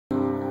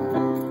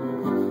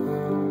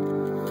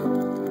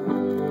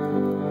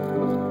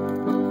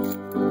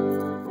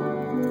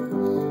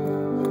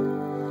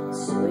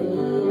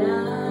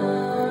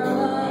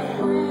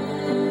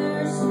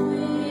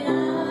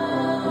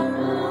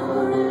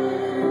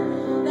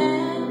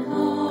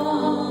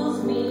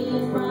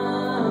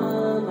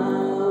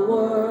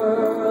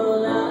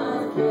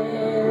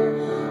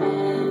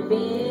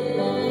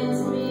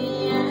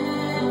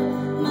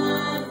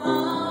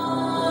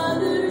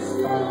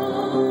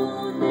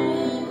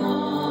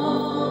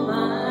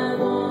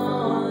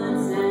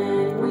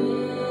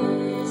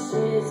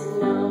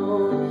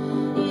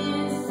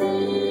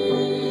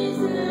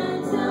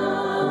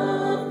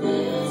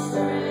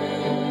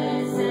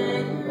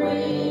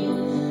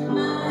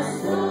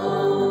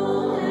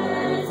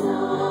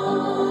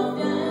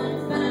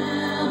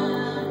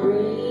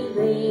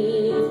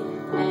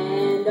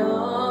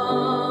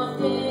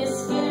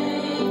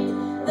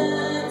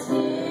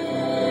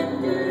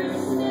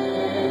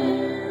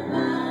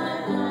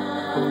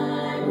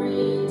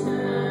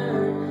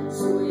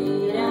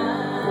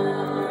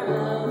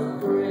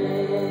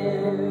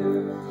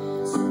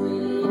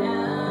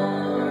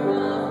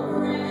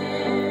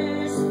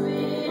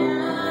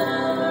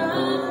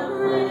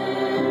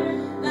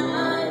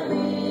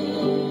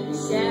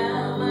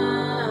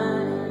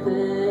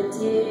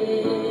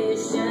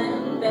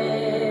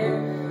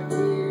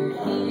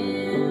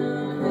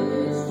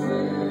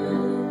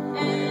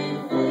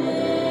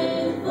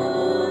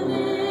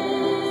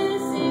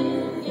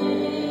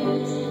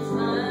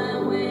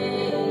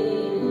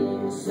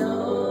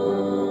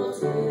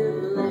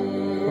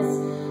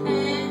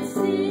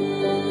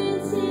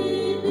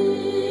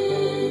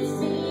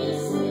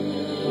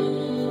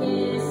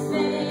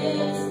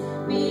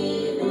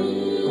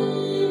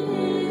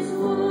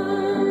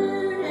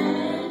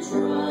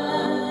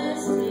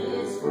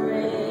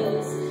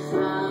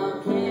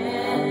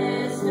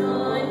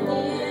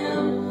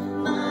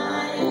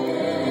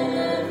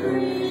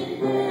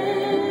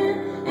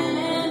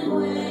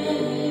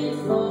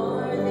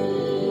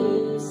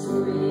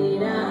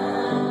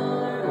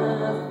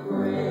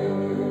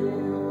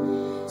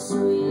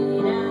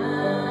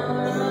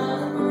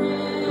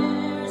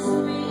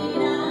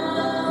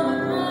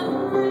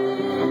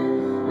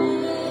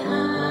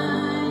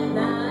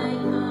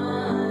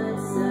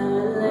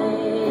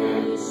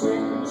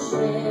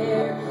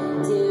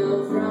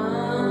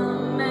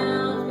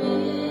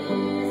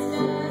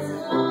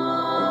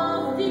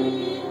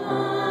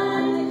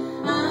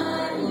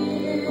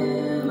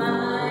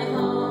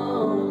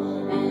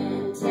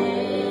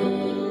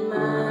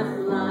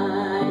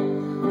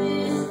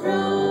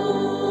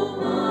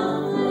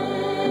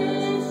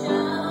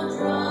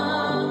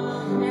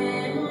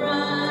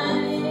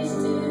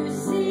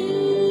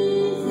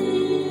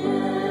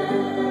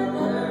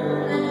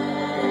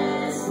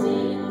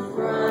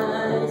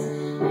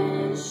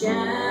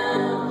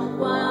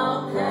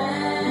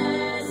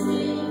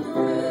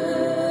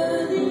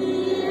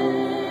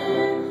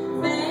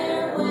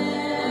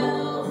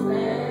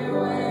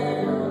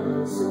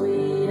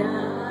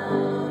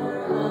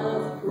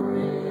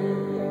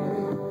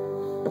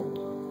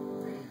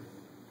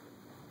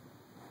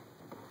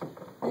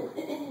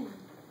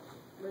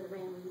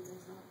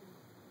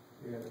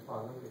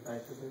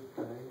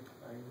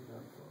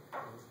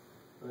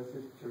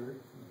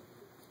and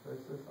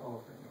bless this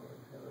offering, Lord.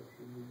 Help us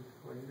to use it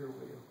for your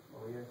will.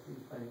 For we ask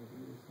these things in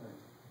Jesus' name.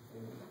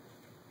 Amen.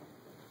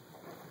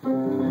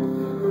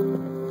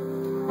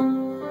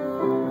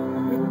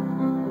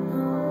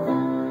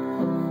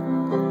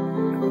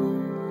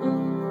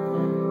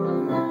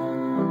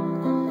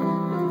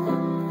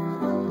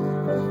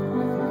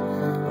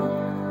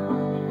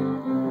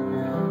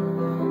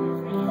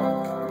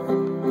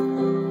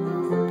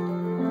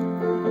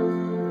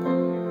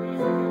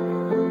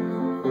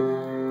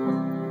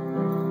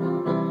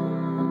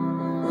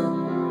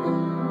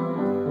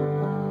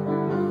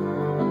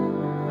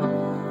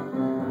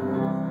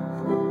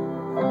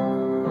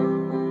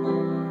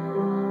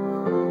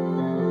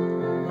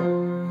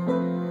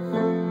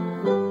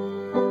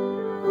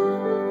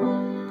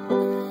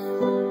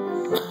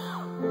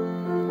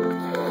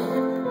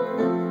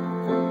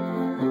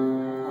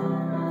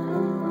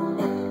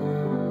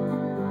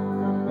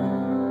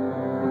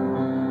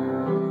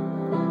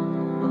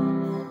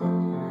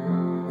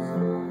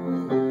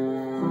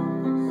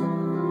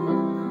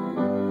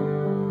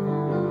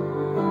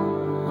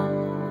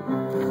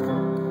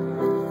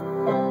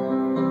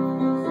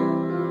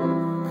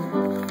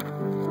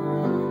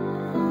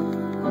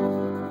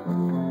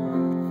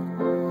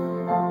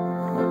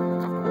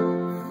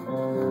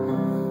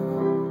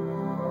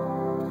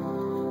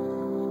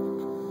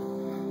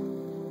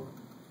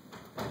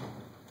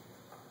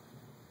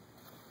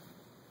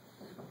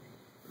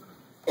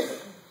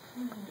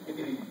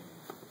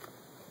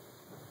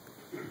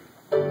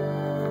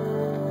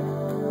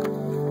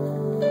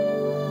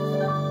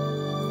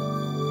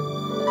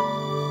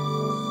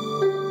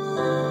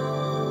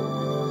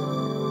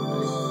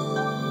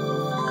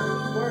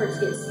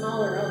 Get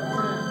smaller over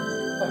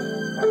time.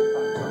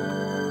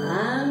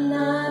 I'm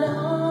not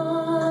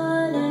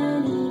on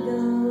an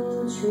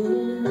ego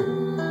tree.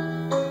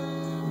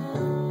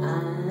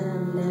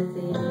 I'm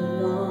nothing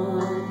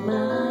on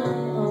my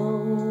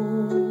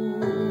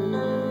own.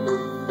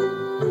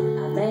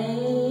 I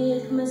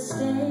make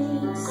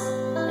mistakes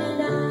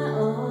and I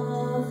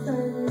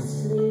often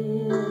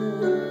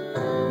slip.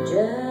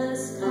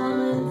 Just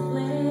common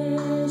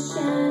flesh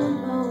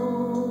and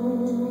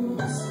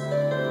bones.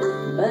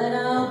 But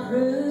I'll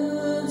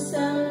prove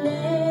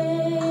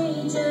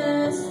someday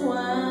just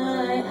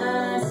why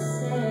I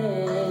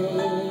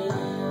say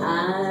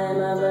I'm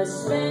of a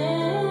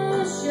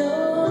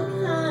special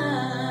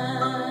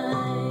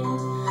kind.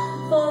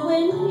 For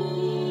when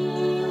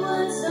he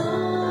was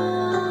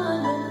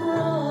on the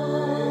cross,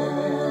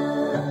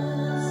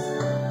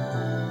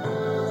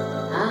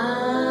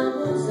 I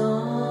was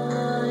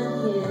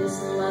on his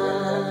mind.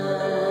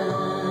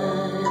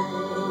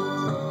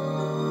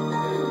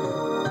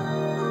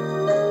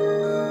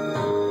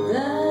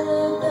 The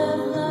look of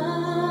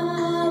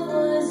love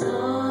was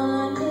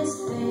on his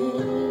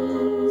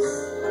face.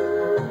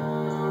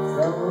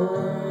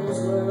 Thorns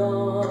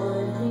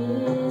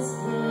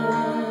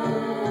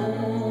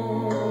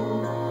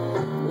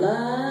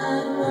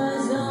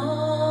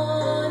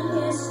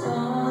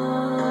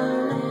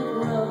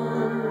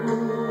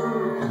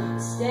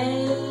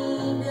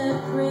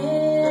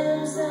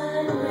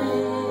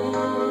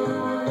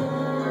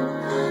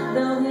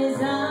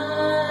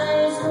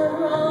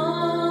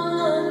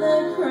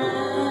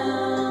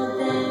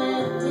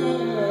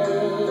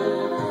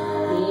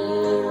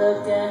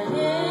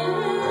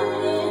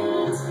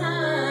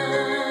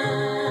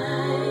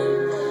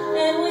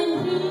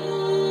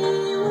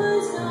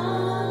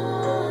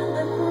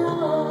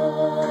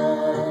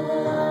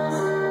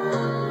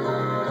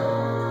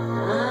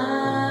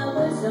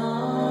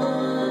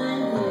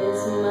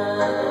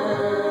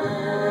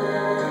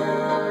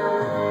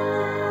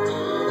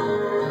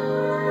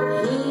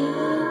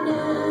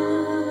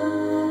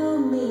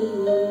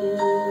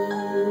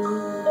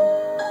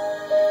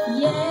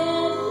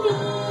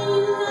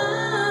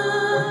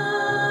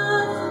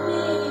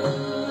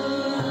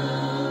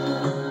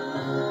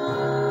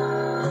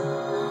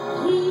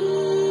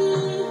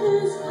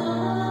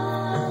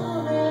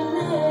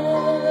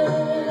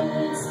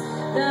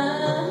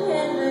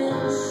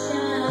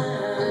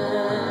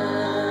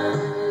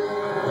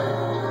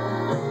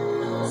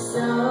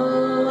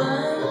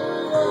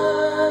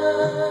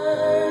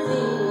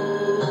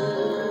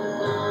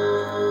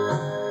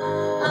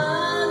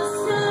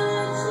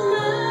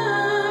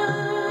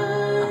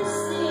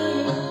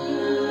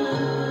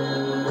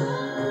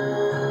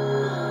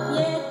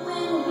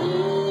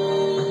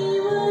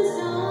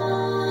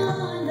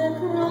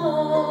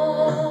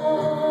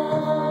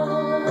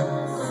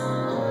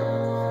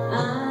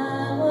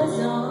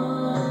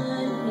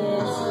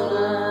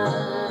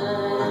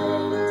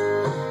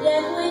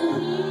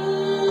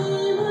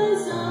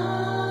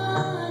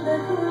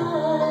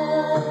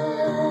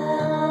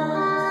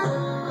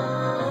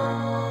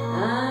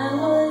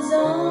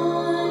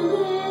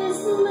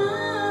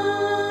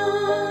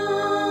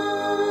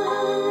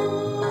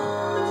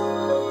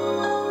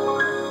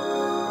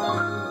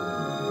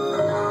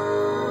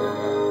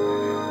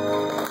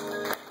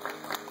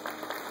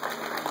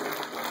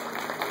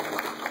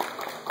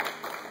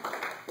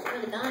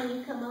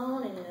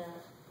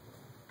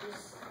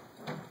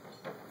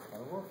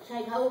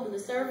take hold of the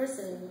service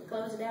and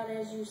close it out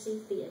as you see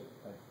fit.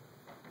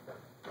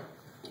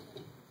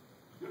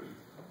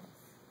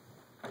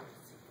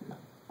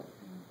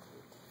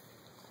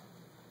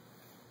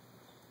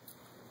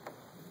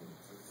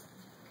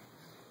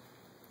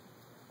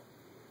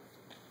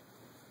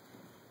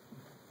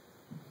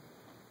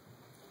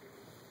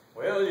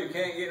 Well, you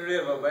can't get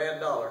rid of a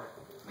bad dollar.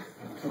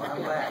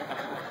 I'm back.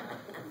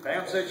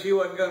 Pam said she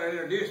wasn't going to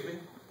introduce me,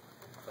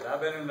 but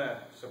I've been in the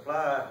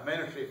supply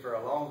ministry for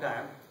a long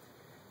time.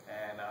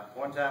 And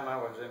one time I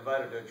was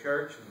invited to a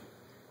church, and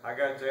I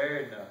got there,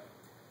 and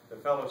the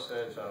fellow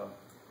says,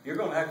 "You're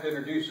going to have to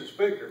introduce the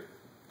speaker."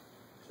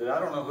 I said, "I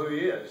don't know who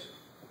he is."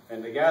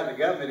 And the guy that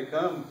got me to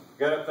come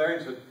got up there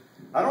and said,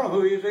 "I don't know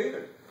who he is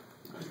either."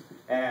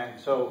 And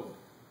so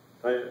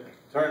they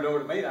turned over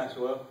to me, and I said,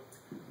 "Well,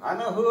 I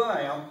know who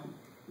I am.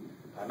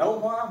 I know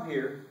why I'm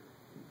here,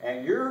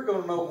 and you're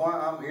going to know why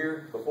I'm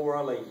here before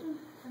I leave."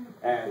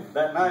 And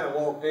that night I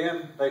walked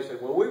in, they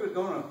said, "Well, we was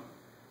going to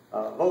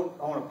vote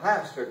on a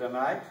pastor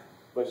tonight,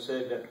 but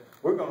said that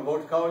we're going to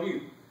vote to call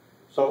you."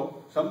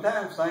 So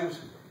sometimes things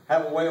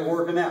have a way of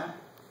working out.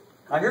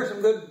 I hear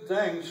some good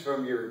things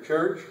from your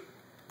church.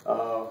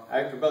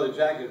 After Brother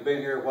Jack has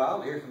been here a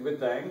while, I hear some good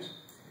things,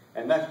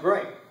 and that's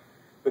great.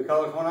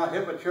 Because when I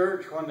help a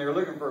church, when they're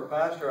looking for a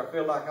pastor, I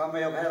feel like I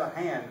may have had a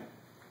hand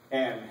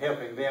in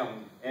helping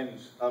them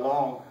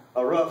along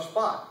a rough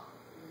spot.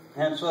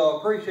 And so I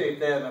appreciate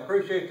that, and I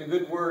appreciate the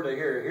good word I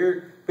hear. I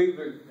hear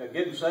people are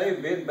getting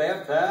saved, being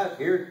baptized.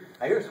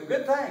 I hear some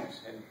good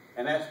things,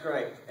 and that's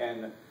great.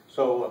 And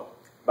so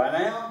by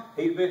now,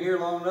 he's been here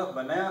long enough.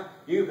 By now,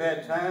 you've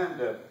had time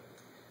to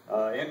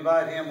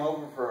invite him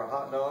over for a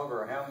hot dog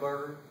or a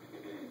hamburger,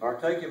 or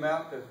take him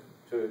out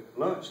to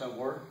lunch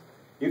somewhere.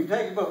 You can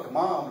take him up to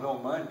Mom's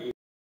on Monday.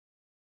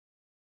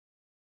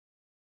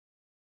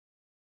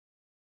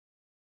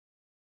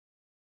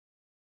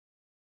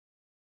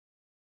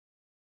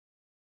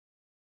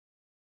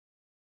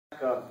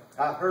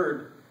 I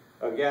heard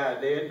a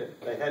guy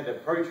did. They had the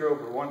preacher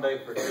over one day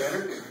for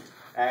dinner,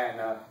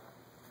 and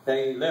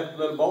they left the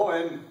little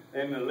boy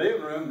in the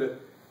living room to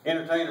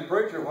entertain the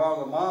preacher while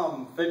the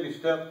mom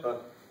finished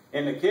up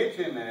in the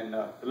kitchen. And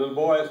the little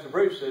boy asked the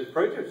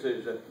preacher,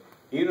 says,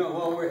 "You know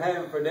what we're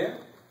having for dinner?"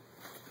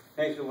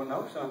 And he said, "Well,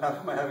 no, son,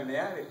 I'm having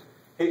the idea."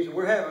 He said,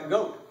 "We're having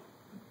goat."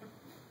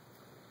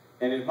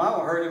 And his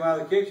mama heard him out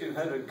of the kitchen and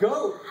said,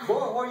 "Goat?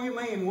 Boy, what do you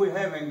mean we're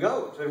having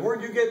goat?" Said,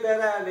 "Where'd you get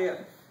that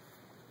idea?"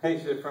 He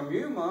said, "From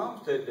you,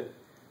 Mom." Said,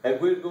 "As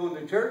we was going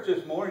to church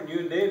this morning, you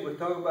and Dad was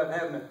talking about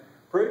having a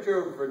preacher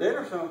over for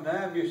dinner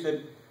sometime. You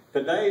said,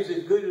 today's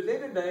as good as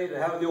any day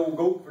to have the old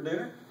goat for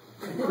dinner."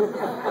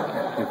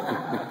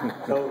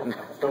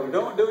 So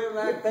don't do him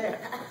like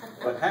that.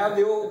 But have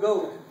the old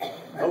goat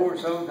over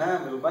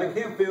sometime. It'll make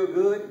him feel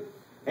good,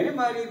 and it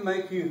might even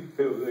make you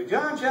feel good.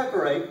 John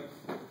chapter 8,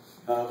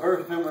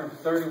 verse number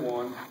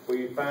 31,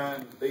 we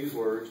find these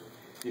words.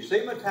 "You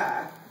see my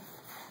tie,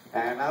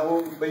 and I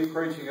won't be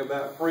preaching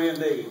about free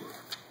indeed."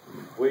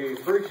 We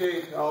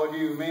appreciate all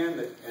you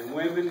men and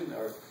women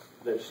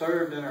that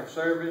served in our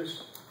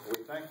service.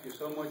 We thank you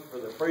so much for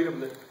the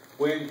freedom that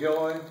we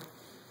enjoy,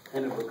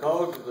 and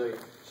because of the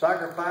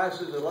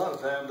sacrifices a lot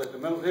of times that the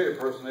military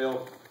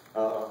personnel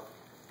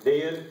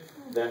did,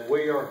 that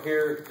we are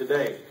here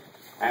today.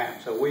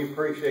 And so we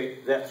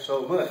appreciate that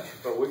so much.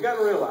 But we've got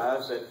to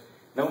realize that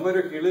no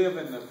matter if you live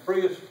in the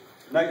freest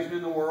nation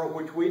in the world,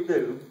 which we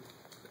do,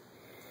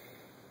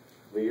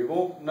 but you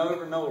won't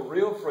never know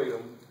real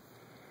freedom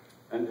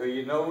until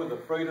you know the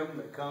freedom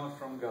that comes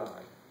from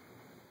God.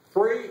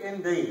 Free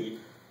indeed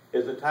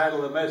is the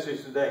title of the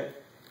message today.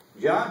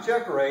 John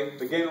chapter 8,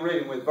 begin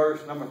reading with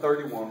verse number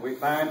 31. We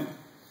find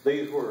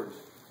these words.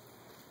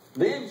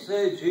 "Then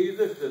said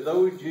Jesus to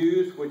those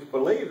Jews which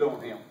believed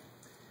on him,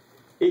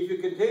 If you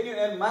continue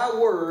in my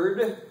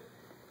word,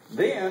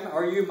 then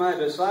are you my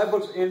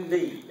disciples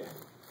indeed.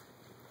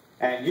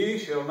 And ye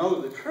shall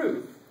know the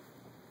truth,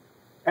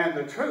 and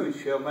the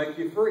truth shall make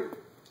you free.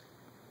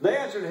 They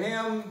answered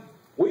him,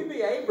 We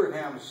be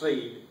Abraham's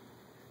seed.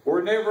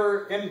 We're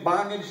never in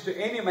bondage to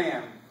any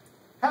man.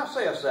 How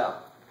sayest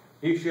thou,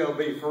 Ye shall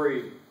be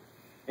free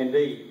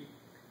indeed?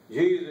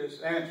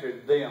 Jesus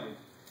answered them,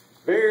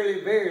 Verily,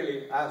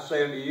 verily, I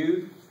say unto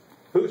you,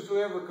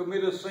 whosoever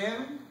committeth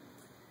sin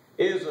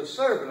is a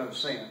servant of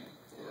sin.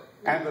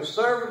 And the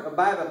servant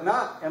abideth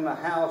not in the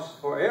house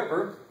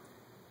forever,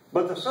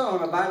 but the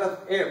Son abideth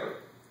ever.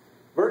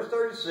 Verse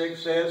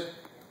 36 says,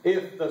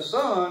 If the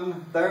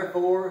Son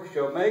therefore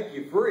shall make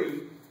you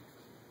free,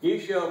 ye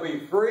shall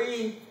be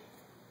free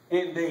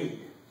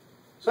indeed.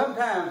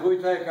 Sometimes we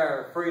take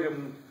our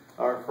freedom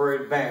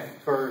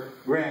for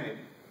granted,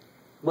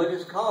 but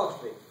it's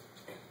costly.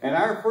 And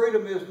our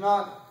freedom is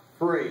not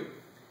free.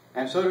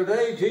 And so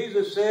today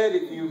Jesus said,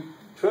 if you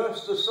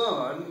trust the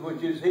Son,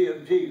 which is He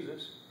of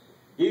Jesus,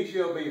 ye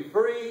shall be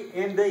free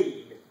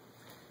indeed.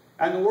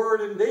 And the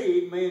word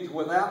indeed means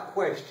without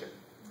question.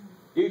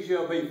 You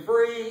shall be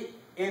free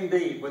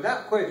indeed,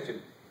 without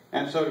question.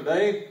 And so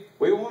today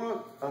we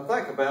want to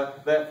think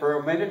about that for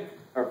a minute,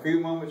 or a few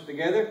moments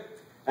together,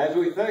 as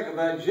we think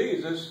about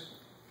Jesus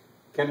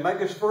can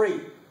make us free.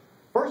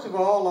 First of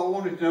all, I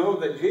want you to know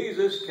that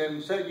Jesus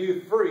can set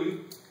you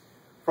free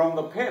from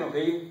the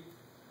penalty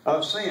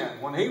of sin.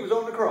 When he was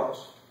on the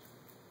cross,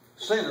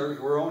 sinners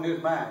were on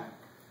his mind.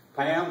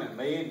 Pam and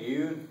me and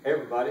you and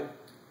everybody.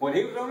 When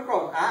he was on the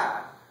cross,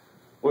 I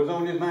was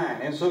on his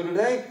mind. And so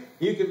today,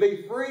 you can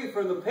be free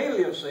from the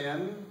penalty of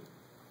sin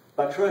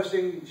by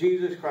trusting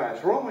Jesus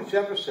Christ. Romans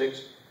chapter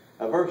 6,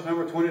 verse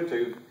number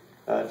 22,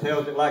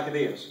 tells it like it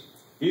is.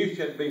 You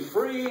should be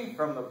free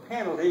from the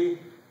penalty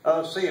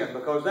of sin,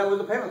 because that was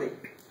the penalty.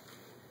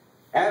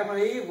 Adam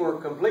and Eve were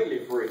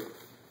completely free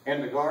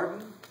in the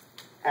garden,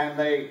 and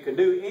they could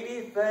do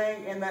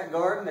anything in that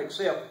garden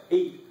except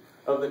eat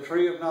of the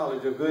tree of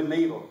knowledge of good and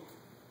evil.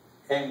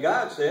 And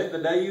God said, the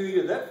day you eat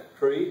of that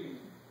tree,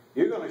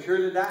 you're going to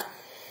surely die.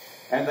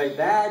 And they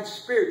died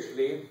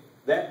spiritually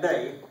that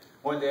day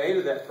when they ate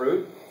of that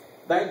fruit.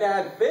 They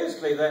died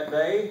physically that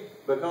day,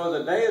 because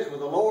a day is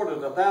with the Lord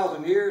is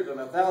 1,000 years, and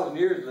 1,000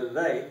 years is a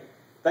day.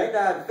 They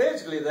died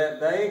physically that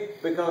day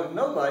because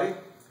nobody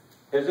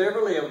has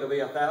ever lived to be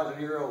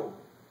 1,000-year-old.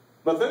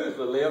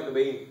 Methuselah lived to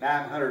be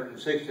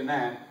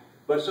 969.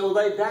 But so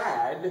they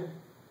died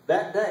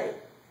that day.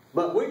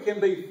 But we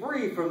can be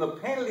free from the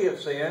penalty of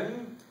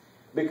sin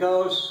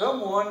because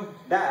someone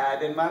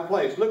died in my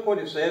place. Look what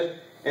it says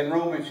in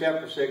Romans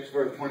chapter 6,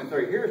 verse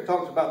 23. Here it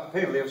talks about the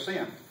penalty of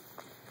sin.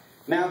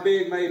 Now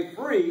being made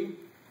free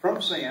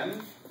from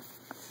sin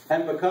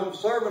and become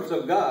servants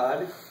of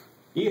God,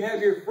 ye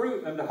have your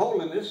fruit unto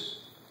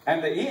holiness,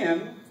 and the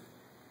end,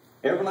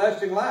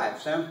 everlasting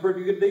life. Sounds a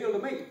pretty good deal to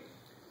me.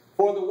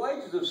 For the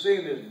wages of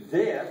sin is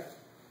death,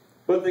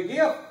 but the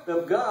gift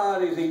of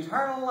God is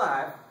eternal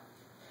life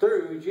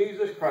through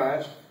Jesus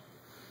Christ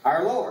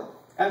our Lord.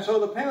 And so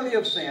the penalty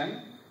of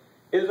sin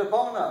is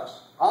upon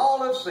us.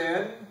 All have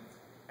sinned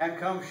and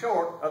come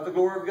short of the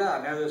glory of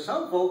God. Now there's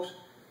some folks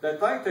that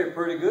think they're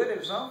pretty good,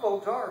 and some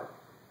folks are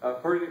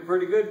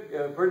pretty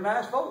good, pretty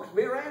nice folks to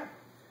be around.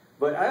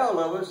 But all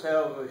of us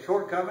have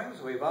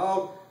shortcomings. We've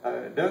all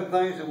done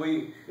things that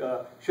we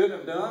shouldn't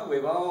have done.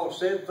 We've all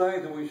said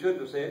things that we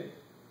shouldn't have said.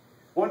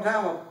 One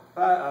time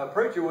a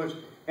preacher was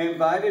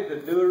invited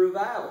to do a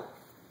revival.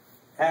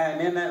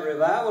 And in that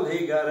revival,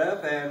 he got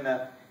up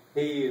and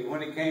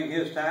when it came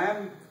his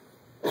time,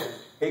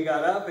 he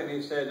got up and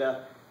he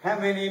said, how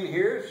many in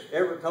here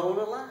ever told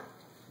a lie?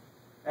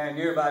 And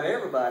near about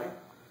everybody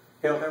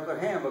held up their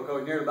hand,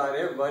 because near about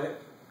everybody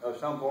at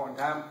some point in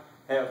time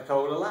have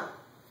told a lie.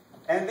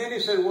 And then he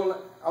said,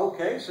 well,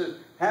 okay, so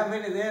how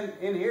many then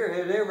in here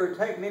has ever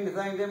taken anything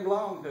that didn't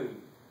belong to you?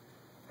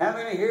 How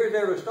many here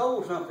has ever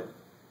stole something?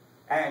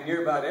 And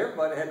near about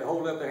everybody had to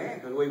hold up their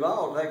hand, because we've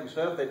all taken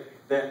stuff that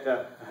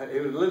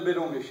it was a little bit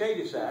on the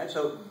shady side.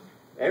 So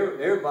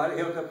everybody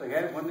held up their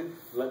hand when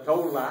they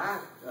told a lie,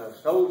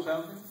 stole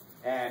something.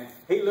 And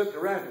he looked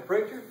around at the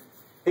preacher.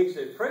 He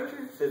said,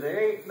 preacher, said, there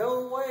ain't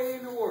no way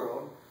in the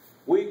world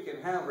we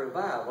can have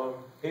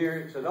revival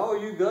here. He said,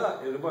 all you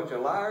got is a bunch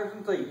of liars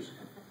and thieves.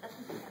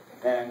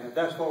 And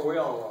that's what we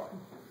all are.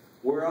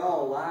 We're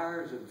all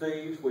liars and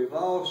thieves. We've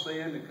all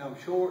sinned and come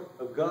short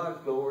of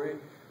God's glory.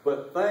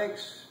 But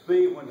thanks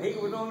be, when he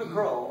was on the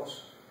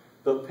cross,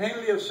 the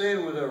penalty of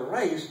sin was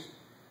erased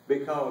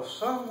because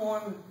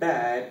someone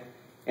died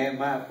in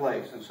my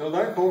place. And so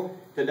therefore,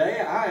 today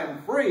I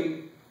am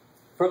free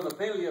from the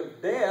penalty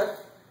of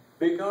death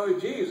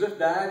because Jesus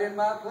died in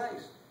my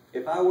place.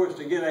 If I was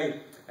to get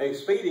a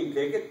speeding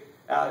ticket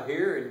out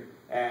here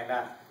and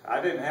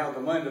I didn't have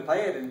the money to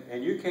pay it,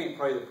 and you can't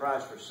pay the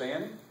price for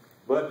sin,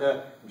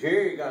 but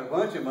Jerry got a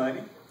bunch of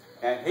money,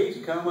 and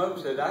he's come up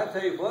and said, I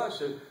tell you what,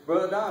 said,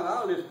 Brother Don,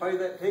 I'll just pay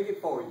that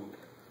ticket for you.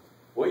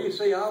 Well, you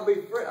see, I'll be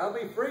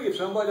free if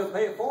somebody will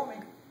pay it for me.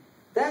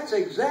 That's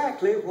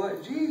exactly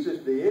what Jesus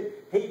did.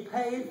 He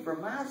paid for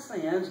my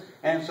sins,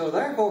 and so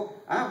therefore,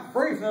 I'm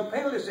free from the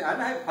penalty of sin. I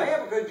didn't have to pay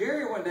it because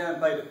Jerry went down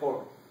and paid it for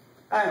me.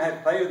 I didn't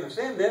have to pay the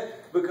sin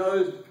debt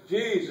because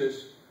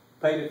Jesus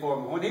paid it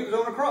for me. When he was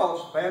on the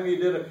cross, Pam, you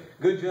did a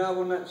good job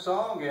on that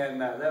song,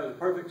 and that was a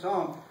perfect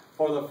song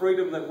for the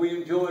freedom that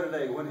we enjoy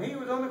today. When he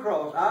was on the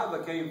cross, I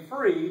became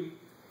free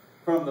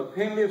from the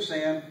penalty of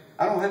sin.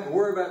 I don't have to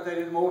worry about that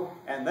anymore,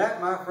 and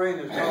that, my friend,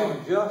 is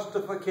called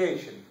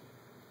justification.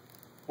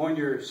 When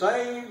you're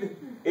saved,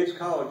 it's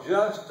called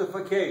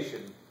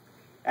justification.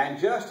 And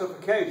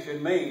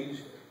justification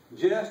means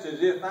just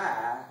as if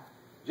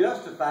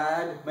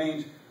justified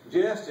means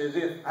just as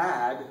if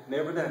I'd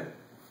never done it.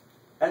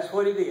 That's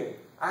what he did.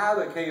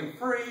 I became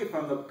free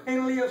from the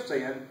penalty of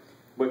sin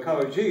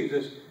because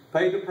Jesus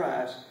paid the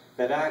price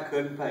that I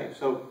couldn't pay.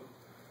 So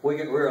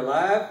we're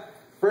alive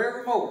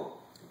forevermore,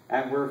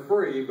 and we're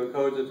free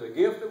because it's a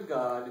gift of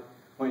God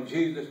when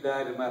Jesus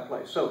died in my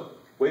place. So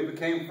we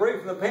became free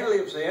from the penalty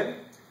of sin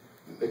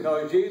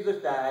because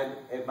Jesus died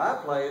in my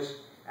place,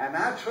 and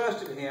I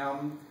trusted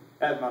him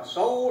as my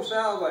sole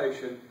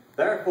salvation.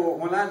 Therefore,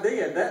 when I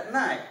did that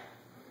night,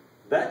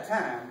 that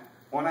time,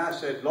 when I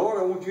said, Lord,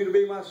 I want you to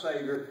be my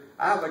Savior,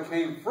 I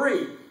became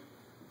free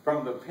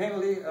from the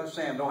penalty of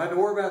sin. Don't have to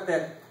worry about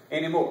that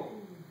anymore.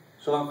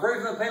 So I'm free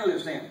from the penalty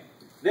of sin.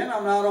 Then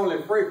I'm not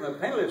only free from the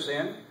penalty of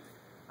sin,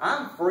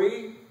 I'm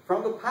free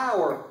from the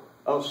power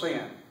of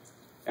sin.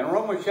 In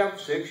Romans chapter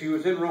 6, you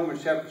was in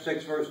Romans chapter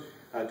 6 verse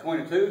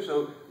 22,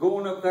 so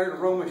going up there to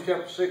Romans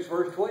chapter 6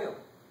 verse 12.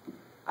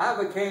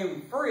 I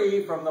became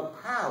free from the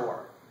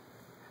power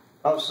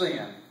of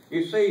sin.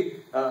 You see,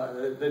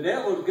 the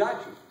devil's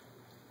got you.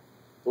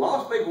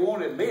 Lost people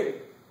won't admit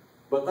it,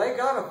 but they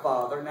got a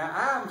Father. Now,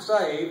 I'm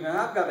saved, and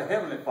I've got a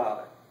heavenly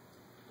Father.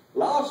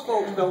 Lost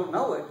folks don't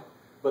know it,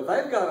 but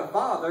they've got a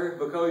Father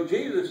because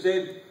Jesus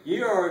said,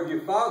 you are of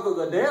your father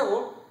the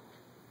devil,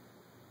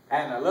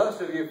 and the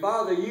lust of your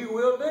father you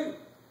will do.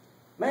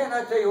 Man,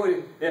 I tell you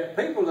what, if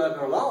people that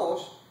are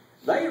lost,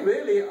 they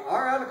really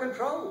are out of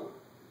control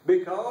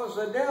because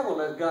the devil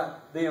has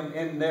got them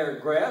in their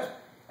grasp,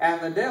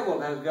 and the devil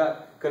has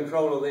got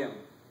control of them.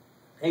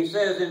 He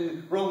says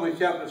in Romans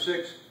chapter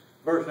 6,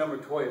 verse number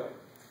 12,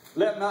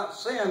 let not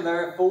sin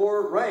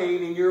therefore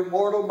reign in your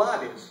mortal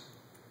bodies,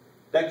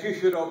 that you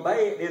should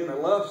obey it in the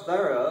lust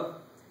thereof.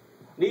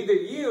 Neither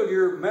yield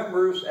your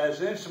members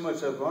as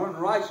instruments of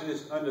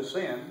unrighteousness unto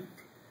sin,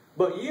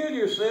 but yield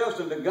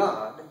yourselves unto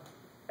God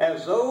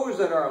as those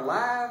that are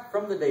alive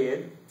from the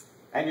dead,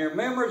 and your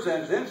members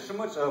as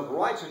instruments of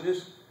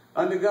righteousness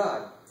unto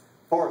God.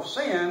 For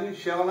sin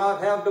shall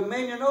not have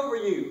dominion over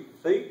you.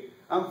 See,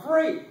 I'm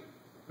free.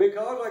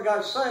 Because I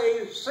got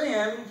saved,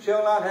 sin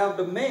shall not have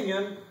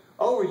dominion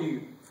over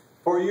you.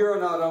 For you are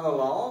not under the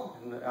law,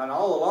 and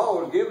all the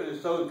law was given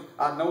is so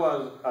I know I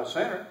was a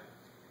sinner,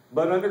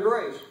 but under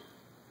grace.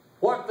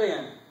 What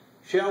then?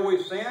 Shall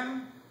we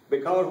sin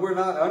because we're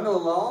not under the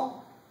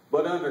law,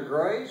 but under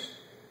grace?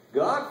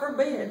 God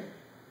forbid.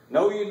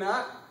 Know ye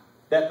not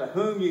that to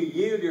whom ye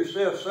yield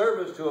yourselves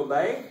servants to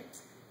obey,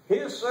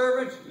 his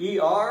servants ye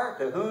are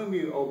to whom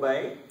you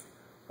obey,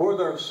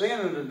 whether of sin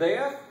unto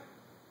death,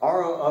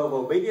 or of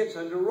obedience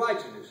unto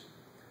righteousness.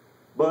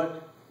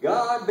 But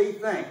God be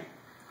thanked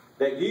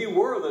that ye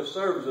were the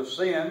servants of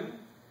sin,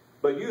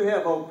 but you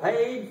have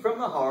obeyed from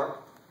the heart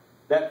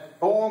that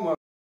form of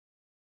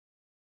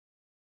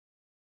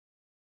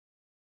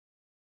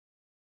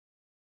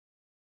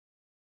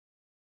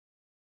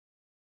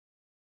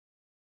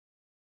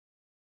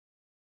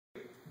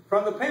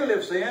from the penalty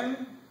of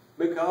sin,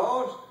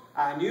 because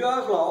I knew I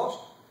was lost,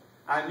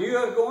 I knew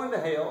I was going to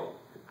hell,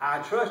 I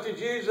trusted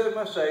Jesus as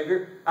my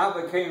Savior,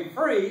 I became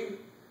free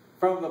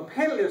from the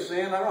penalty of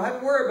sin. I don't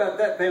have to worry about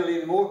that penalty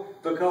anymore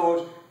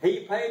because He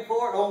paid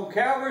for it on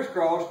Calvary's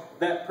cross.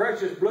 That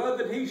precious blood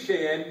that He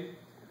shed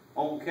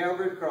on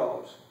Calvary's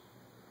cross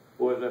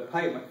was a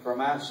payment for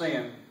my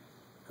sin.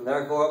 And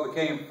therefore I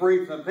became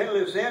free from the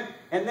penalty of sin,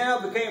 and now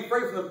I became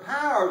free from the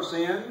power of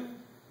sin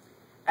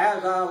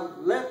as I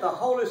let the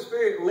Holy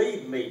Spirit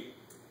lead me.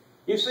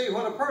 You see,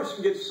 when a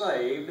person gets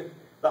saved,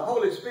 the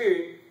Holy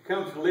Spirit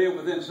comes to live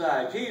within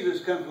inside.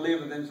 Jesus comes to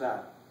live within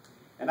inside.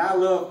 And I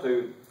love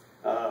to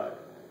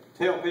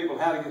tell people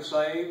how to get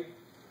saved.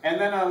 And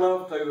then I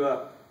love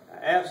to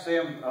ask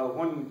them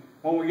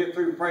when we get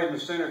through praying the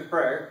sinner's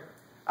prayer,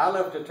 I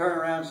love to turn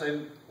around and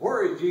say,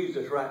 where is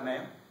Jesus right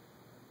now?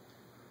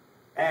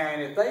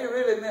 And if they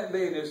really meant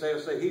business, they'll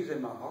say, He's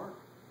in my heart.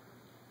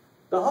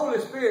 The Holy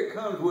Spirit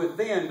comes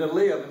within to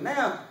live.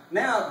 Now,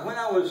 when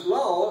I was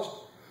lost,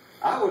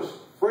 I was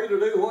free to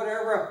do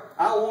whatever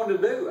I wanted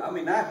to do. I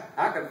mean,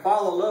 I could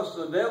follow the lust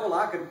of the devil.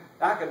 I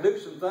could do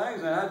some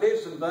things, and I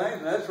did some things,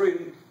 and that's the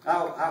reason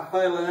I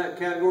fell in that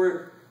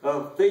category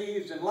of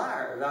thieves and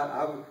liars.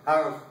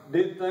 I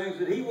did things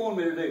that he wanted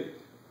me to do.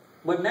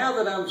 But now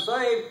that I'm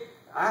saved,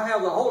 I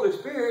have the Holy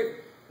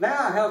Spirit. Now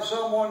I have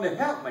someone to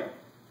help me.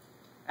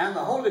 And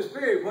the Holy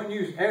Spirit,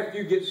 after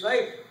you get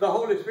saved, the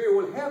Holy Spirit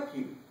will help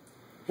you.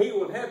 He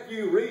will help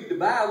you read the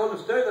Bible and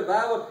study the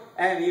Bible,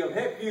 and He'll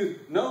help you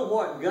know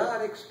what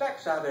God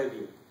expects out of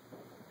you.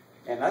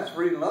 And that's the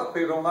reason a lot of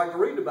people don't like to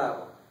read the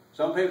Bible.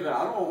 Some people say,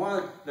 I don't know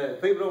why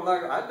people don't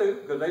like it. I do,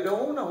 because they don't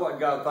want to know what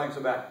God thinks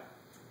about it.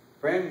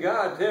 Friend,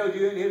 God tells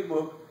you in His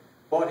book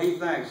what He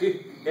thinks.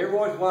 Every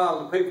once in a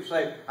while, the people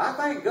say, I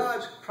think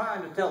God's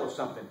trying to tell us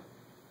something.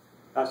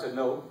 I said,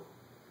 no.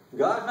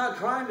 God's not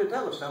trying to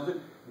tell us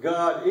something.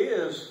 God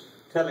is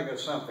telling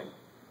us something.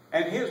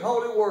 And His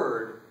holy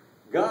word,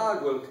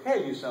 God will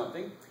tell you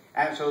something.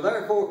 And so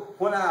therefore,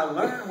 when I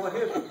learn what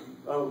His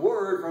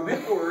word, from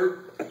His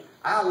word,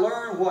 I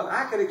learn what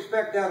I can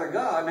expect out of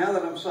God. Now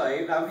that I'm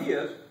saved, I'm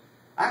His.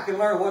 I can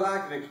learn what I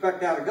can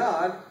expect out of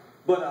God,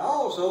 but I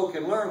also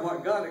can learn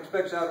what God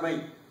expects out of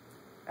me.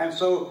 And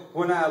so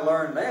when I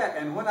learn that,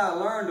 and when I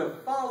learn to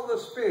follow the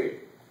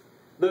Spirit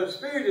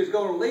is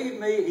going to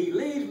lead me. He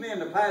leads me in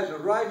the paths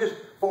of righteousness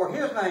for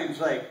His name's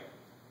sake.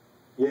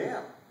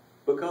 Yeah.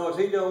 Because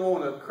He don't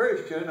want a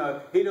Christian,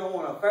 He don't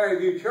want a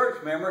Fairview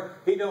church member,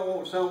 He don't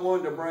want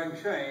someone to bring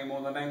shame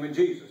on the name of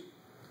Jesus.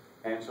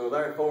 And so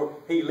therefore,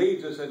 He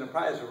leads us in the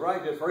paths of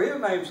righteousness for His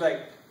name's sake.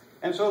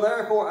 And so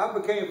therefore, I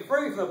became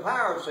free from the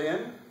power of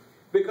sin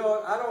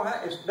because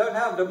it doesn't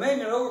have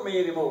dominion over me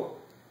anymore.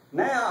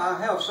 Now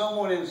I have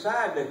someone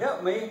inside to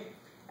help me,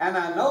 and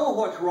I know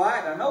what's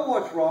right, I know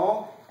what's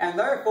wrong, and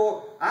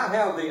therefore I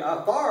have the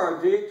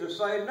authority to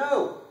say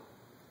no.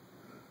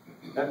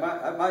 That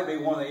might be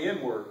one of the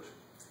N words.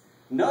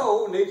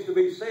 no needs to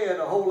be said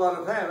a whole lot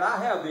of times.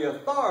 I have the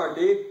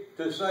authority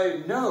to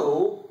say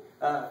no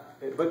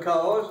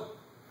because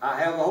I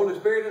have the Holy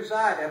Spirit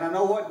inside, and I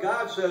know what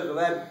God says of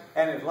that.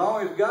 And as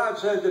long as God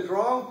says it's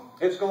wrong,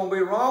 it's going to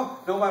be wrong.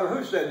 No matter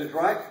who says it's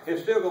right,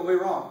 it's still going to be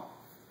wrong.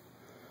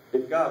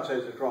 If God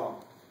says it's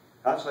wrong.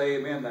 I say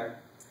amen there.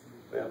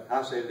 Well,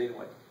 I say it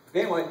anyway.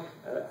 Anyway,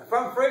 if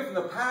I'm free from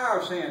the power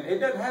of sin, it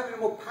doesn't have any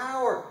more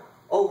power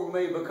over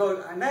me,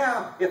 because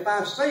now if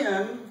I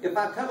sin, if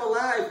I tell a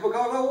lie, it's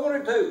because I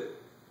wanted to,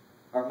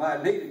 or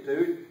might needed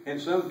to in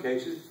some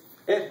cases.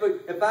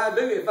 If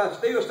I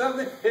steal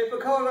something, it's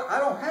because I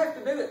don't have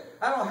to do it.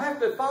 I don't have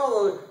to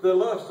follow the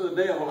lust of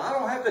the devil. I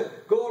don't have to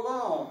go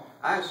along.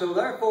 So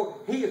therefore,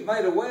 He has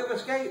made a way of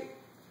escape.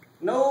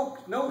 No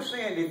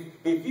sin.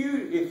 If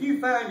you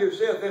find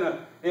yourself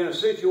in a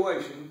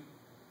situation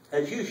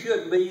that you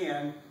shouldn't be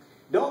in,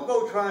 don't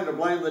go trying to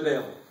blame the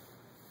devil.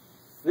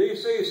 You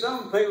see,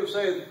 some people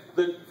say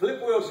that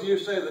Flip Wilson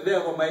used to say the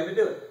devil made me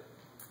do it.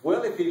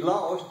 Well, if he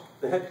lost,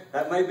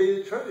 that may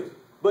be the truth.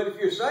 But if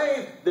you're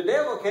saved, the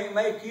devil can't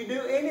make you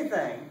do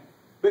anything,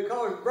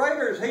 because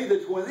greater is He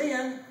that's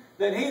within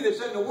than he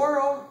that's in the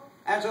world.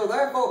 And so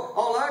therefore,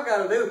 all I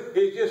got to do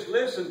is just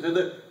listen to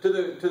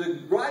the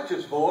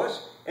righteous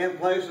voice in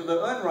place of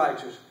the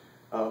unrighteous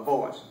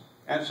voice.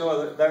 And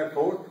so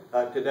therefore,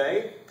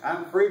 today,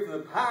 I'm free from the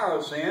power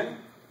of sin.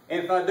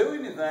 And if I do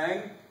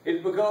anything,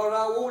 it's because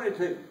I wanted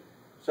to.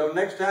 So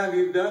next time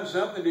you've done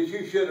something that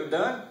you should have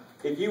done,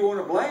 if you want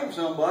to blame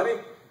somebody,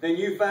 then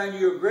you find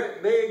you a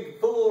great big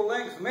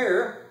full-length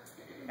mirror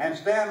and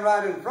stand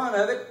right in front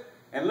of it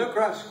and look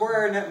right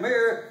square in that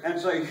mirror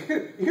and say,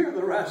 you're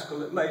the rascal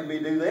that made me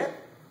do that.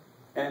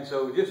 And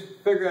so just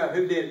figure out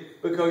who did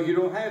it, because you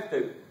don't have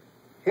to.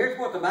 Here's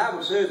what the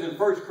Bible says in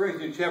 1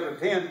 Corinthians chapter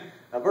 10,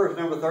 verse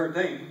number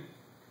 13.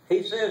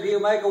 He says He'll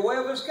make a way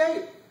of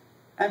escape.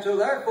 And so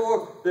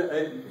therefore,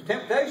 the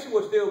temptation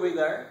will still be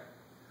there.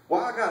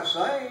 Well, I got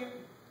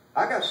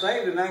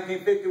saved in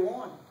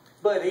 1951.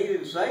 But He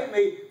didn't save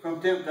me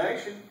from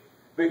temptation,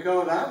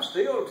 because I'm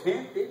still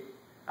tempted.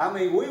 I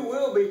mean, we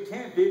will be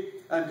tempted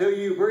until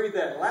you breathe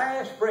that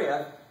last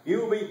breath.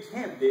 You will be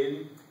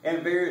tempted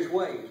in various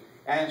ways.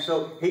 And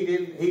so He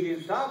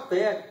didn't stop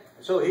that.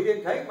 So He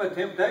didn't take my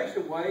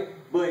temptation away,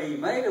 but He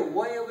made a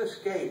way of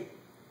escape.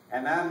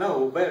 And I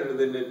know better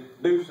than to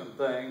do some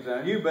things.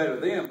 I knew better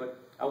then, but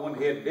I went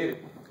ahead and did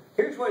it.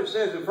 Here's what it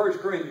says in 1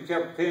 Corinthians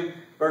chapter 10,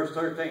 verse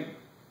 13.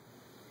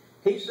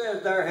 He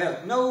says, there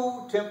hath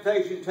no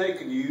temptation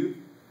taken you,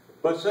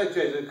 but such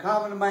as is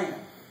common to man.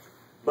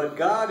 But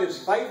God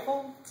is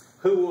faithful,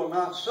 who will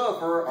not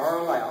suffer or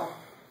allow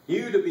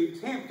you to be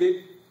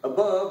tempted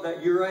above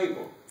that you're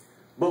able,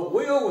 but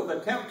will with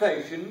the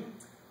temptation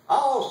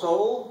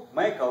also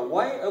make a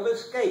way of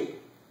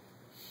escape,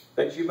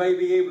 that you may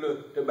be able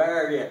to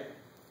bear it.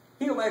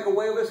 He'll make a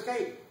way of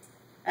escape.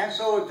 And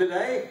so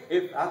today,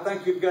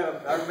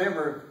 I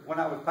remember when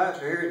I was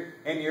pastor here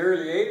in the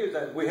early 80s,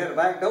 that we had a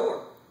back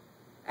door.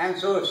 And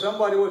so if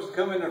somebody was to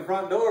come in the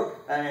front door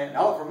and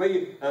offer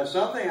me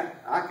something,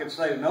 I could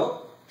say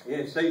no.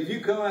 He'd say, if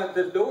you come out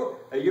this door,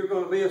 you're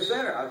going to be a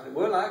sinner. I said,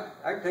 well,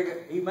 I can take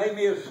it. He made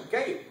me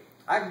escape.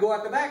 I can go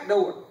out the back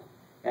door.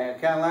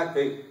 And kind of like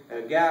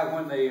the guy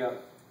when they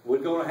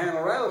was going to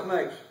handle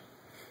rattlesnakes.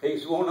 He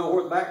said, want to know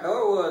where the back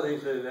door was? He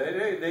said,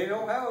 they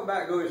don't have a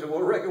back door. He said,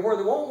 well, reckon where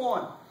they want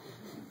one.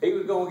 He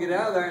was going to get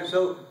out of there. And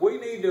so we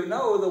need to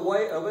know the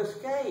way of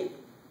escape.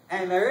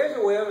 And there is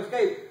a way of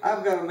escape.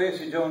 I've got a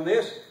message on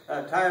this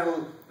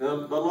titled The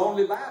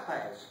Lonely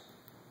Bypass.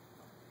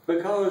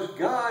 Because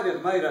God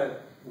has made a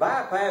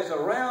bypass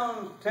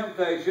around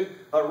temptation,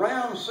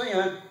 around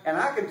sin, and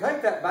I can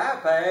take that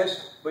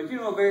bypass, but you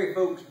know very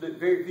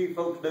few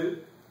folks do.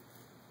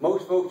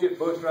 Most folks just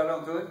bust right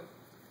on through it.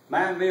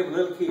 Remind me of a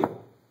little kid.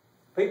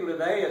 People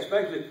today,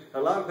 especially a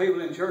lot of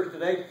people in church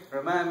today,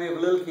 remind me of a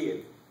little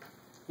kid.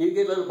 You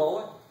get a little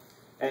boy,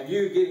 and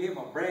you get him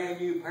a brand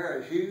new pair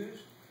of shoes,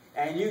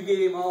 and you get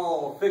him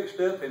all fixed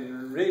up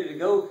and ready to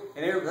go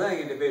and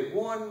everything, and if there's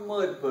one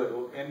mud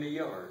puddle in the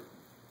yard,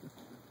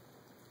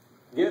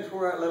 guess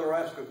where that little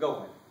rascal's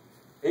going?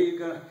 He's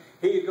going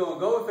to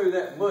go through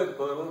that mud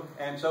puddle.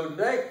 And so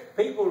today,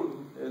 people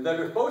that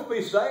are supposed to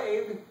be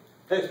saved,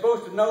 they're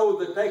supposed to know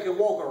that they can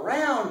walk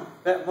around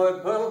that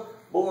mud puddle.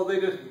 Boy, they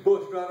just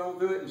bust right on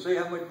through it and see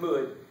how much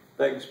mud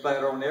they can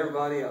splatter on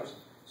everybody else.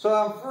 So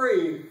I'm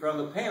free from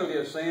the penalty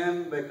of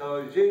sin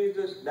because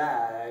Jesus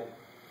died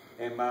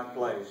in my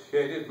place,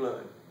 shed His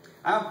blood.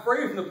 I'm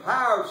free from the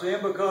power of sin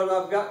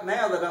because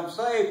now that I'm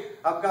saved,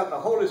 I've got the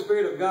Holy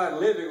Spirit of God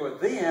living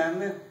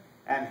within,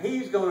 and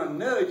He's going to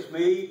nudge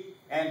me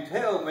and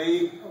tell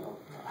me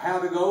how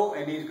to go,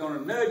 and He's going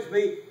to nudge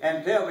me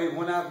and tell me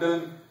when I've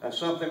done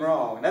something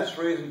wrong. And that's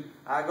the reason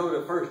I go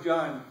to 1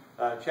 John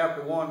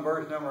chapter 1,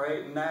 verse number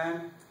 8 and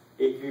 9.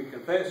 If you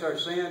confess our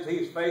sins, He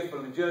is faithful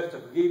and just to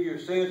forgive your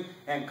sins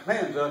and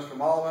cleanse us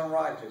from all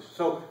unrighteousness.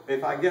 So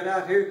if I get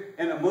out here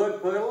in a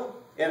mud puddle,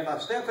 and if I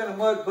step in a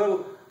mud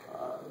puddle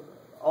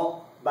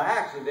by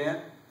accident,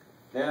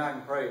 then I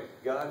can pray,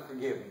 God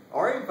forgive me.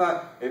 Or if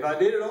I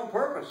did it on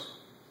purpose,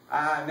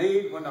 I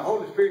need, when the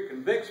Holy Spirit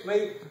convicts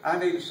me, I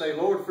need to say,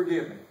 Lord,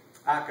 forgive me.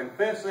 I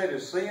confess that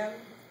as sin.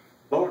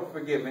 Lord,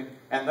 forgive me.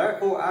 And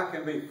therefore, I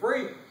can be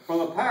free from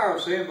the power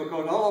of sin,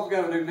 because all I've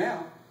got to do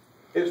now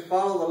is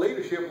follow the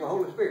leadership of the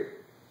Holy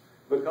Spirit,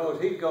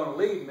 because He's going to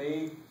lead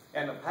me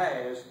in the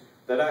paths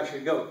that I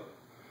should go.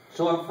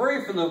 So I'm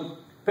free from the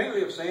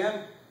penalty of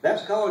sin.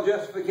 That's called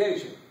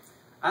justification.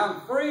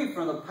 I'm free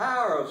from the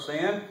power of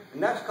sin,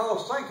 and that's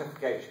called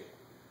sanctification.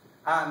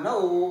 I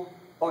know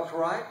what's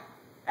right,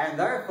 and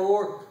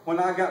therefore, when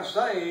I got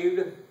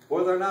saved,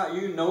 whether or not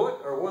you know it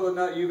or whether or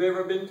not you've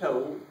ever been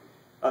told,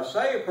 a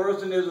saved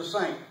person is a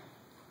saint.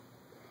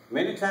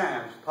 Many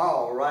times,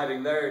 Paul,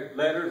 writing their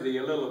letters, the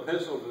little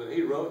epistles that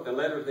he wrote, the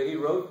letters that he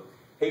wrote,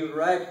 he would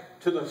write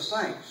to the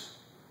saints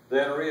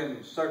that are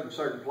in certain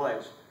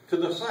place, to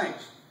the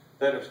saints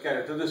that are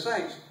scattered, to the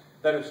saints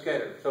that are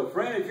scattered. So,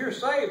 friend, if you're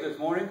saved this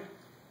morning,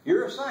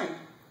 you're a saint.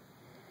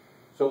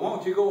 So why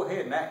don't you go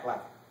ahead and act like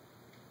it?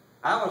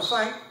 I'm a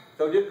saint,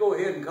 so just go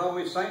ahead and call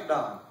me Saint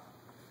Don,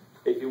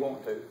 if you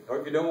want to. Or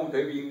if you don't want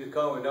to, you can just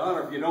call me Don.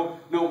 Or if you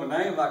don't know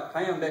my name, like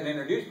Pam didn't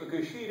introduce me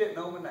because she didn't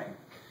know my name.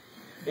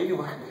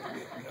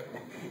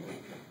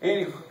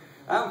 Anyway,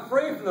 I'm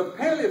free from the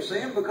penalty of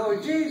sin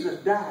because Jesus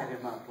died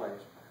in my place.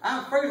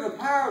 I'm free from the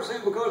power of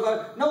sin because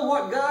I know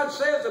what God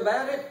says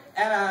about it,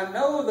 and I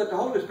know that the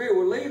Holy Spirit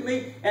will lead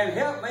me and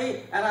help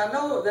me, and I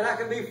know that I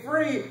can be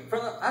free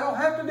from I don't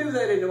have to do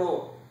that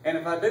anymore. And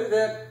if I do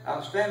that,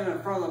 I'm standing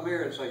in front of the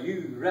mirror and say,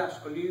 you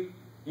rascal, you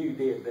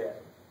did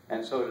that.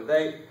 And so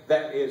today,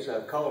 that is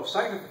called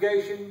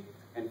sanctification.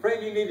 And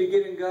friend, you need to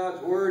get in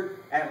God's Word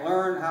and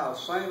learn how a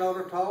saint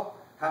ought to talk,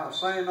 how a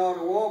saint ought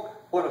to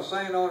walk, what a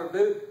saint ought to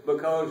do,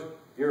 because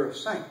you're a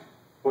saint.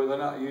 Whether or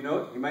not you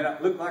know it, you may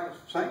not look like a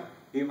saint,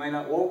 you may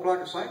not walk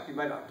like a saint, you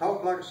may not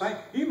talk like a saint,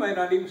 you may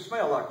not even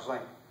smell like a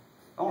saint.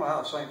 I don't know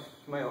how a saint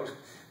smells,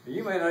 but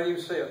you may not even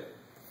see it.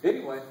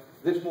 Anyway,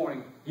 this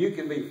morning, you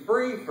can be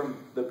free from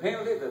the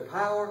penalty, the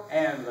power,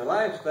 and the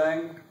last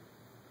thing,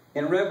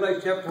 in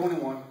Revelation chapter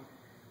 21,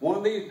 one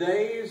of these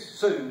days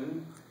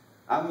soon,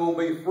 I'm going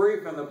to be free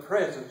from the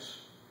presence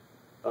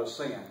of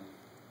sin.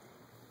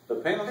 The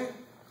penalty,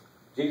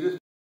 Jesus.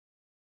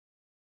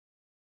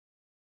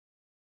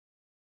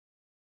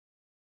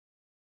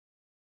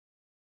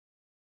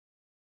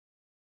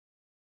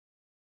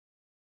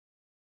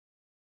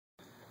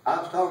 I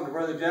was talking to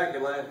Brother Jackie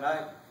last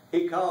night.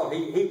 He called.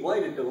 He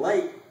waited till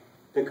late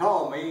to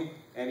call me,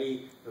 and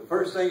the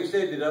first thing he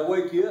said, "Did I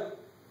wake you up?"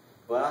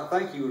 Well, I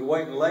think he was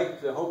waiting late,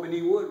 hoping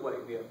he would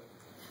wake me up.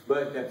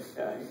 But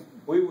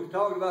we was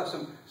talking about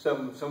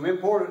some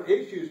important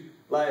issues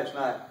last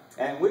night,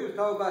 and we was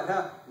talking about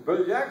how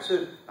Brother Jack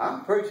said,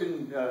 "I'm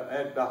preaching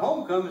at the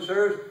homecoming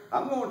service.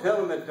 I'm going to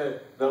tell them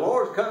that the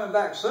Lord's coming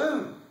back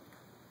soon."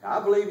 I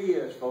believe He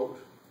is, folks,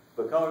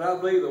 because I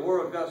believe the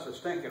world got so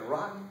stinking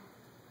rotten.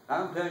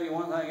 I'm telling you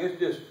one thing, it's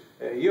just,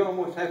 you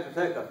almost have to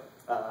take a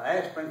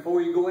aspirin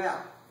before you go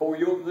out, before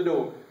you open the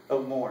door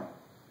of the morning.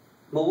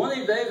 But one of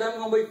these days, I'm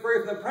going to be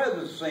free from the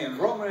presence of sin.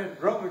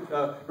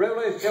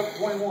 Revelation chapter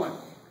 21.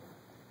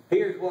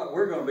 Here's what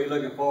we're going to be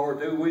looking forward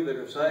to, we that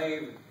are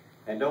saved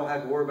and don't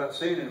have to worry about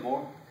sin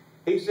anymore.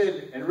 He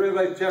said in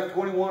Revelation chapter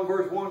 21,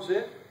 verse 1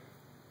 said,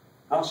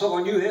 "I saw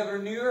a new heaven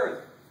and a new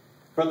earth.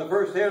 For the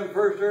first heaven and the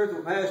first earth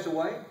were passed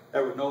away.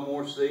 There was no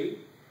more sea.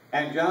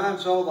 And John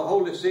saw the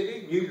holy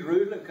city, New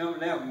Jerusalem, coming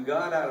down from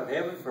God out of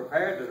heaven,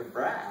 prepared as a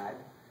bride,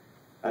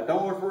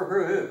 adorned for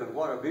her husband."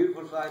 What a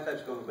beautiful sight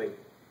that's going to be.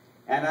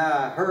 "And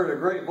I heard a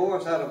great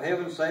voice out of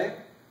heaven saying,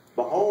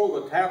 Behold,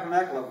 the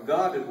tabernacle of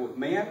God is with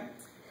men,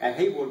 and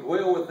He will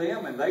dwell with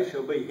them, and they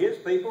shall be His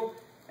people,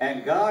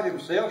 and God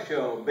Himself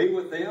shall be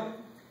with them,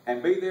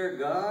 and be their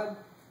God,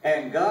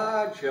 and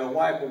God shall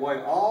wipe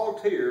away all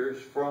tears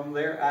from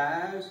their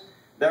eyes.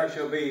 There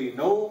shall be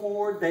no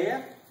more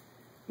death,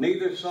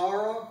 neither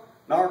sorrow,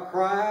 nor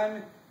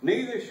crying,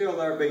 neither shall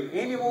there be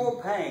any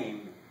more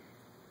pain,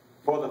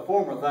 for the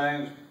former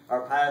things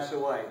are passed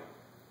away."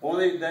 One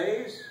of these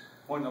days,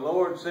 when the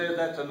Lord says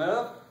that's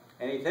enough,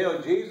 and He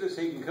tells Jesus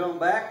He can come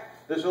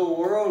back, this old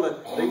world,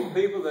 that these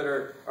people that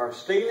are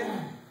stealing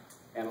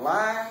and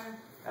lying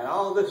and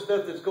all this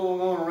stuff that's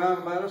going on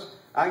around about us,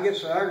 I get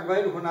so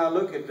aggravated when I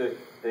look at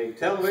the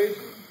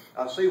television.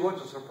 I see what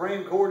the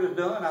Supreme Court has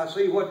done. I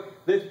see what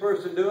this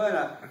person doing.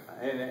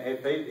 And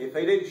if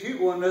they didn't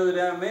shoot one another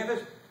down in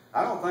Memphis,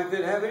 I don't think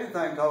they'd have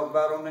anything to talk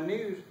about on the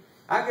news.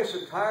 I get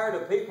so tired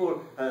of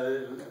people,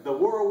 the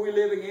world we're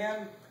living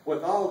in,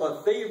 with all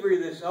the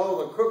thievery, all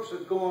the crooks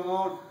that's going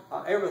on,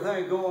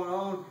 everything going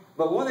on.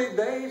 But one of these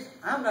days,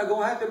 I'm not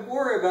going to have to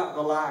worry about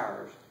the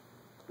liars,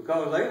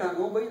 because they're not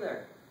going to be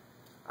there.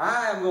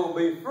 I am going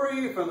to be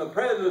free from the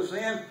presence of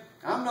sin.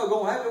 I'm not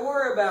going to have to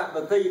worry about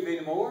the thief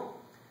anymore.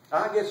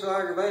 I get so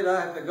aggravated,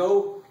 I have to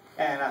go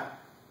and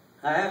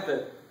I have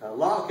to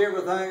lock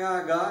everything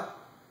I got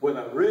with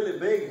a really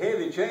big,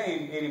 heavy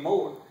chain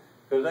anymore,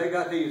 because they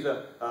got these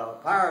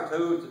power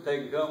tools that they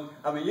can come.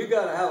 I mean, you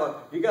got to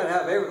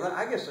have everything.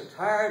 I get so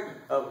tired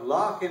of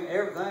locking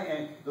everything,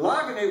 and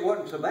locking it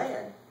wasn't so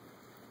bad,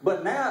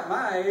 but now at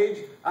my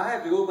age, I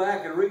have to go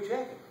back and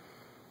recheck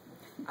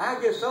it. I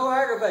get so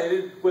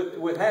aggravated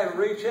with having to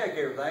recheck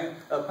everything.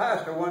 A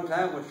pastor one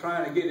time was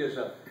trying to get his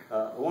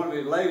one of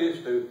his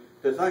ladies to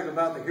think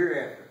about the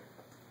hereafter.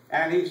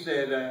 And he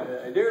said,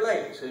 dear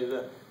lady,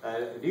 says,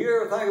 do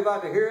you ever think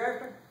about the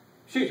hereafter?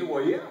 She said,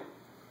 well, yeah.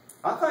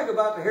 I think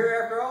about the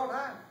hereafter all the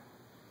time.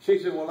 She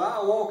said, well,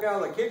 I'll walk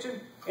out of the kitchen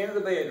into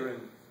the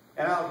bedroom.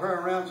 And I'll turn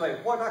around and say,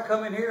 what did I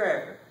come in here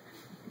after?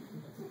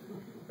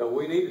 So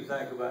we need to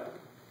think about it.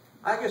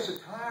 I get so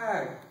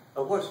tired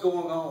of what's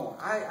going on.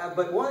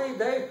 But one of these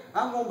days,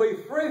 I'm going to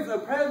be free from the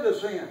presence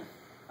of sin.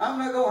 I'm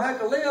not going to have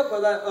to live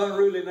with that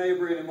unruly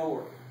neighbor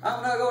anymore.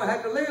 I'm not going to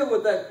have to live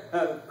with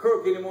that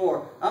crook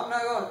anymore. I'm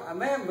not going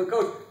to,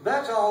 because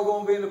that's all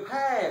going to be in the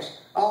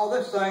past. All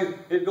this thing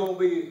is going to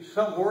be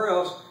somewhere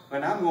else,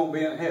 and I'm going to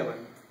be in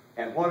heaven.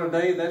 And what a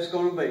day that's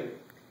going to be.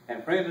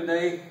 And friend,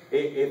 today,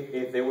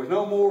 if there was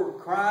no more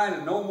crying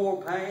and no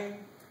more pain,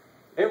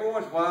 every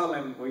once in a while,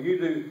 and when you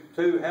do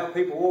too, have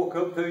people walk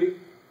up to you,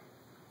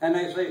 and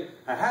they say,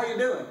 how you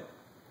doing?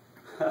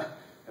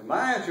 And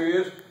my answer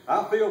is,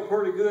 I feel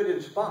pretty good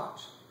in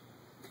spots.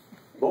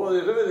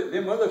 Boy,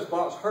 them other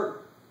spots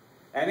hurt.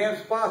 And them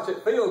spots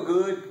that feel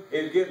good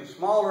is getting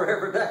smaller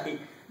every day.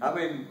 I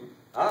mean,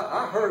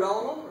 I hurt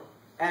all over.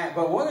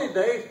 But one of these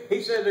days,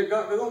 he said there's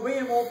going to be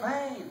any more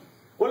pain.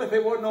 Well, if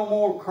there wasn't no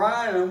more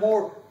crying, no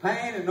more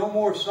pain, and no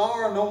more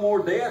sorrow, no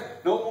more death,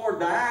 no more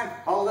dying,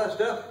 all that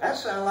stuff, that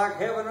sounds like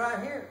heaven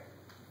right here.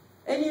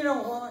 And you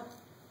know what?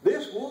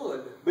 This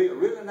would be a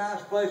really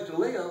nice place to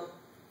live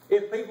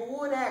if people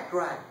would act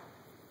right,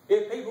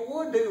 if people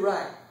would do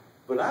right.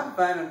 But I'm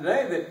finding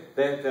today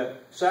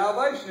that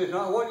salvation is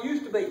not what it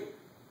used to be.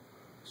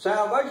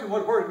 Salvation,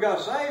 when a person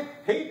got saved,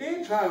 he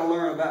did try to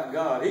learn about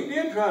God. He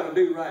did try to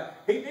do right.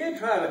 He did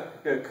try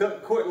to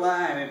quit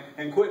lying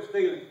and quit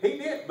stealing. He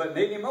did, but not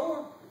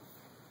anymore.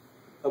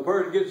 A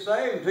person gets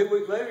saved, and 2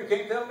 weeks later, you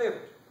can't tell the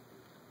difference.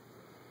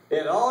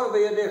 It ought to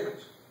be a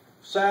difference.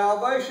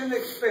 Salvation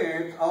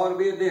experience ought to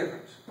be a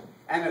difference.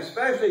 And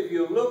especially if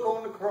you look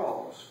on the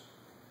cross,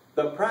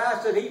 the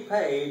price that he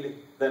paid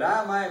that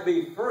I might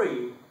be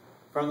free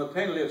from the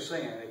penalty of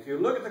sin. If you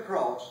look at the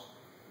cross,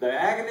 the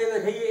agony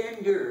that he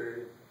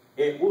endured,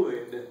 it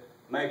would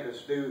make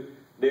us do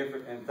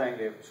different and think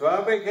different. So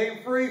I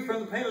became free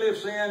from the penalty of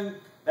sin.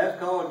 That's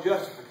called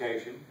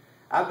justification.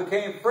 I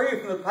became free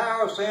from the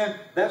power of sin.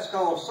 That's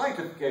called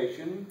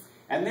sanctification.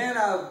 And then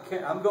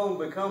I'm going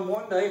to become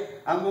one day,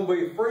 I'm going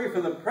to be free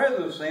from the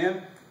presence of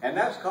sin. And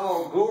that's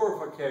called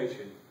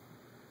glorification.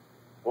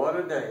 What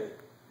a day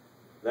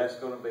that's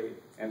going to be.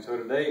 And so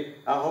today,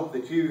 I hope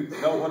that you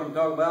know what I'm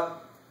talking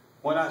about.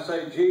 When I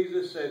say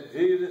Jesus said,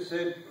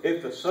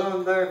 if the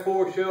Son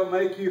therefore shall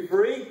make you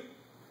free,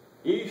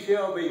 ye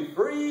shall be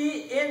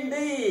free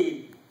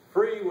indeed.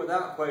 Free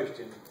without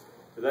question.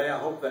 Today I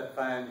hope that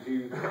finds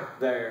you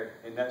there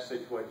in that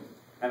situation.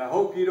 And I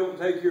hope you don't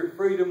take your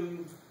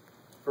freedom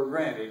for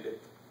granted,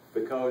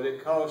 because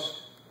it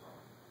cost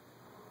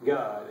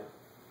God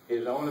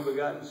His only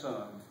begotten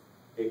Son.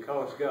 It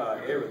cost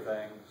God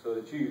everything so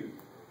that you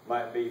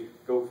might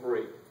go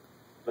free.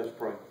 Let's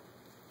pray.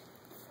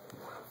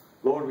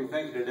 Lord, we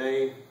thank you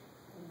today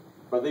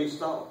for these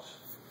thoughts.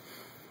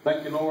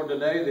 Thank you, Lord,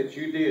 today that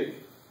you did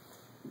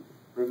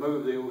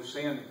remove the old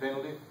sin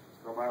penalty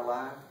from our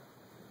life.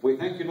 We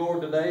thank you,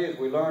 Lord, today as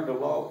we learn to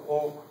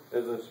walk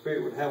as the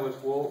Spirit would have us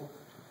walk.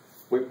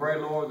 We pray,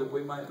 Lord, that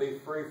we might be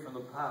free from the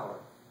power,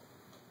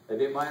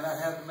 that it might not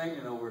have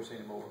dominion over us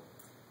anymore.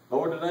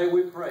 Lord, today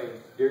we pray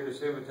during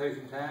this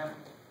invitation time,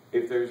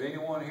 if there's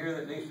anyone here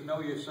that needs to know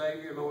your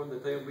Savior, Lord,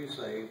 that they'll be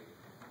saved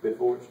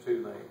before it's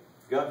too late.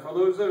 God, for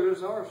those that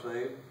are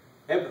saved,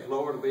 help us,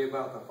 Lord, to be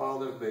about the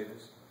Father's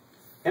business.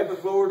 Help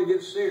us, Lord, to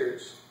get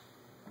serious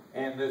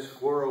in this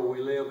world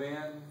we live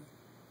in.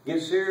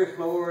 Get serious,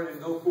 Lord,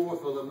 and go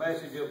forth with a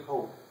message of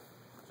hope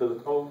to the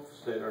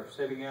folks that are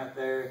sitting out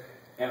there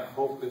in a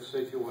hopeless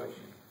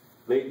situation.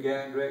 Lead,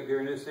 guide, and direct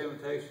during this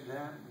invitation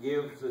time.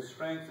 Give the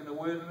strength and the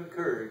wisdom and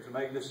courage to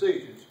make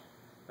decisions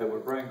that will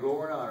bring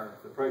glory and honor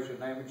to the precious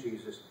name of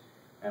Jesus.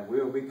 And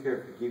we'll be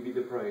careful to give you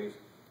the praise.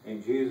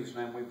 In Jesus'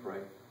 name we pray.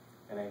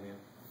 And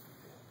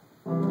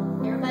amen.